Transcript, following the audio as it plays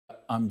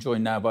I'm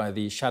joined now by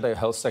the Shadow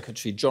Health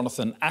Secretary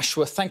Jonathan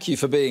Ashworth. Thank you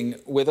for being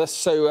with us.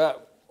 So,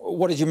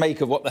 what did you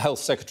make of what the Health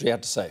Secretary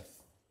had to say?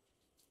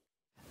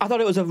 I thought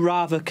it was a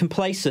rather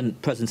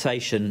complacent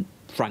presentation,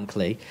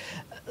 frankly.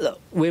 Look,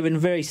 we're in a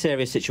very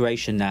serious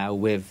situation now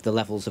with the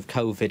levels of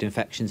COVID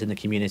infections in the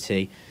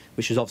community,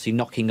 which is obviously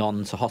knocking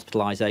on to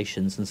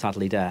hospitalisations and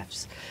sadly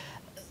deaths.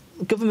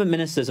 Government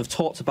ministers have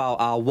talked about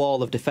our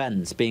wall of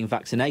defence being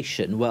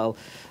vaccination. Well,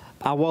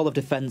 our wall of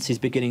defence is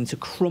beginning to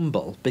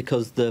crumble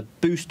because the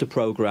booster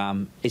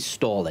programme is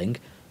stalling.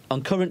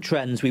 On current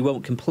trends, we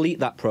won't complete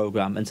that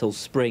programme until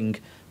spring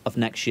of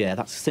next year.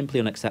 That's simply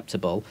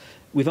unacceptable.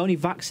 We've only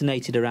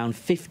vaccinated around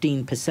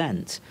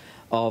 15%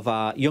 of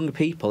our young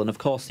people, and of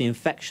course the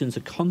infections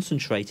are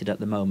concentrated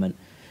at the moment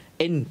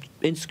in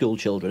school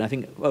children. I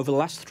think over the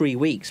last 3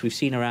 weeks we've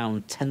seen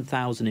around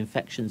 10,000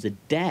 infections a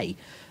day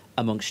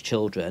amongst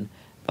children.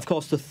 Of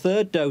course, the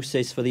third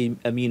doses for the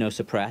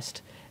immunosuppressed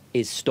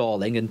is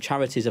stalling, and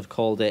charities have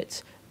called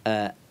it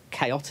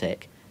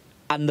chaotic.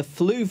 And the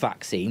flu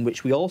vaccine,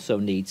 which we also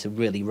need to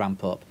really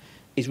ramp up,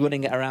 is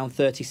running at around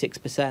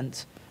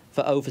 36%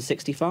 for over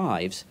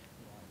 65s.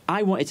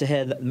 I wanted to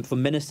hear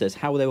from ministers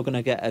how they were going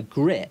to get a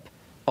grip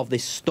of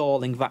this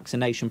stalling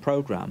vaccination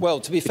programme. Well,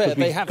 to be fair,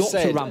 they have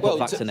said... to ramp up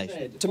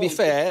vaccination. To be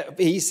fair,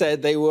 he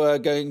said they were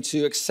going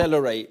to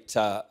accelerate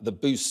the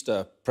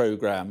booster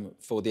programme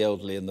for the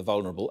elderly and the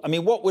vulnerable. I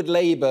mean, what would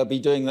Labour be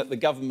doing that the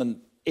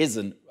government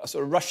isn't?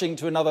 Sort of rushing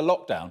to another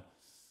lockdown?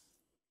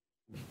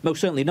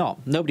 Most certainly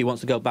not. Nobody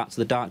wants to go back to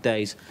the dark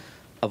days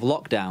of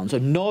lockdowns,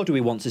 and nor do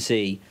we want to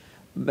see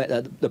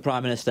the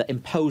Prime Minister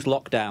impose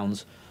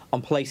lockdowns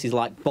on places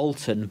like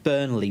Bolton,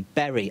 Burnley,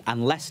 Bury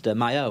and Leicester,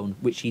 my own,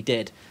 which he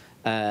did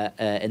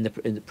in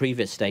the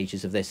previous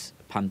stages of this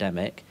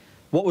pandemic.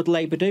 What would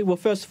Labour do? Well,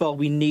 first of all,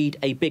 we need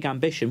a big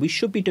ambition. We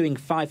should be doing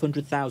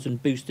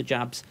 500,000 booster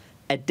jabs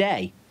a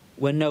day.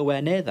 We're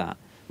nowhere near that.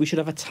 We should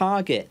have a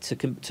target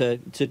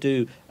to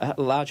do a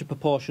larger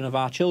proportion of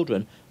our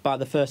children by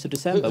the 1st of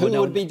December. Who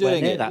would be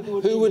doing it?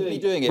 Who would be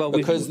doing it? Well,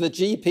 because the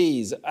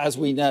GPs, as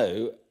we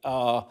know,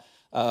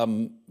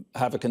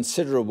 have a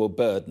considerable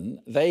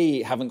burden.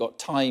 They haven't got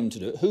time to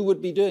do it. Who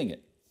would be doing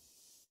it?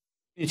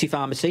 Community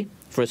pharmacy,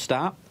 for a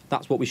start.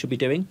 That's what we should be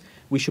doing.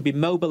 We should be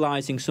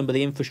mobilising some of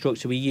the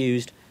infrastructure we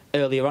used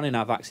earlier on in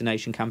our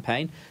vaccination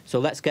campaign. So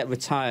let's get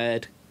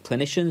retired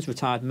clinicians,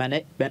 retired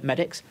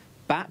medics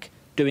back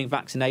doing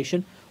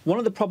vaccination. One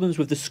of the problems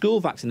with the school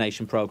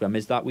vaccination programme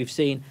is that we've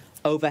seen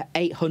over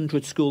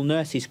 800 school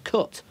nurses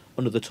cut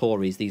under the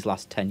Tories these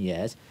last 10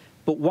 years.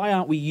 But why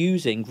aren't we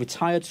using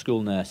retired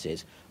school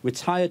nurses,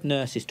 retired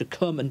nurses to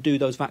come and do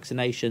those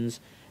vaccinations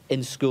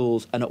in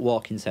schools and at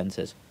walk-in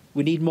centres?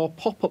 We need more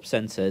pop-up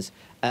centres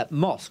at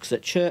mosques,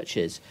 at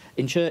churches,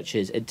 in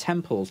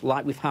temples,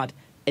 like we've had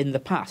in the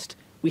past.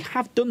 We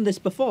have done this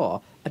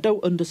before. I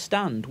don't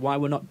understand why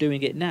we're not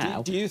doing it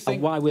now, do you think,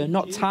 and why we're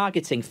not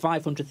targeting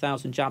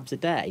 500,000 jabs a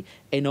day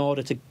in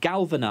order to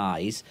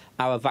galvanise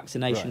our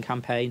vaccination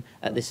campaign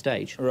at this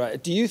stage.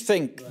 Right. Do you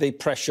think the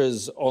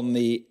pressures on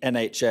the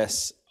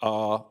NHS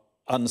are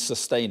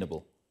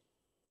unsustainable?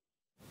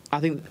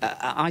 I think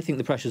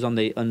the pressures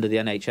under the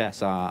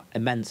NHS are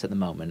immense at the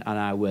moment, and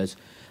I was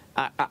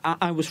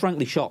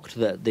frankly shocked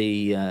that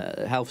the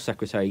Health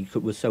Secretary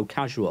was so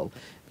casual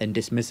in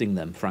dismissing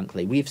them,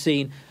 frankly. We've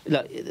seen...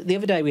 Look, the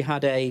other day we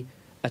had a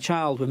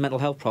child with mental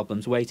health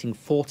problems waiting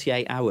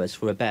 48 hours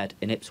for a bed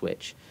in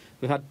Ipswich.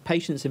 We've had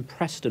patients in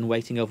Preston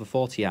waiting over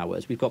 40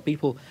 hours. We've got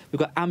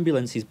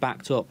ambulances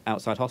backed up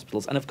outside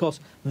hospitals. And, of course,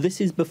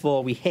 this is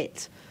before we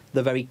hit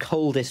the very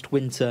coldest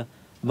winter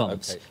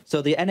months. Okay.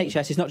 So the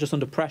NHS is not just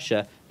under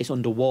pressure, it's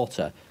under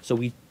water. So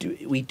we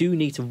do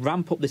need to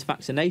ramp up this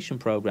vaccination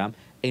programme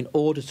in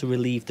order to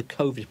relieve the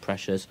COVID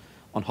pressures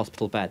on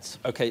hospital beds.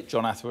 OK,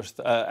 John Ashworth,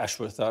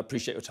 I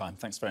appreciate your time.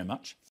 Thanks very much.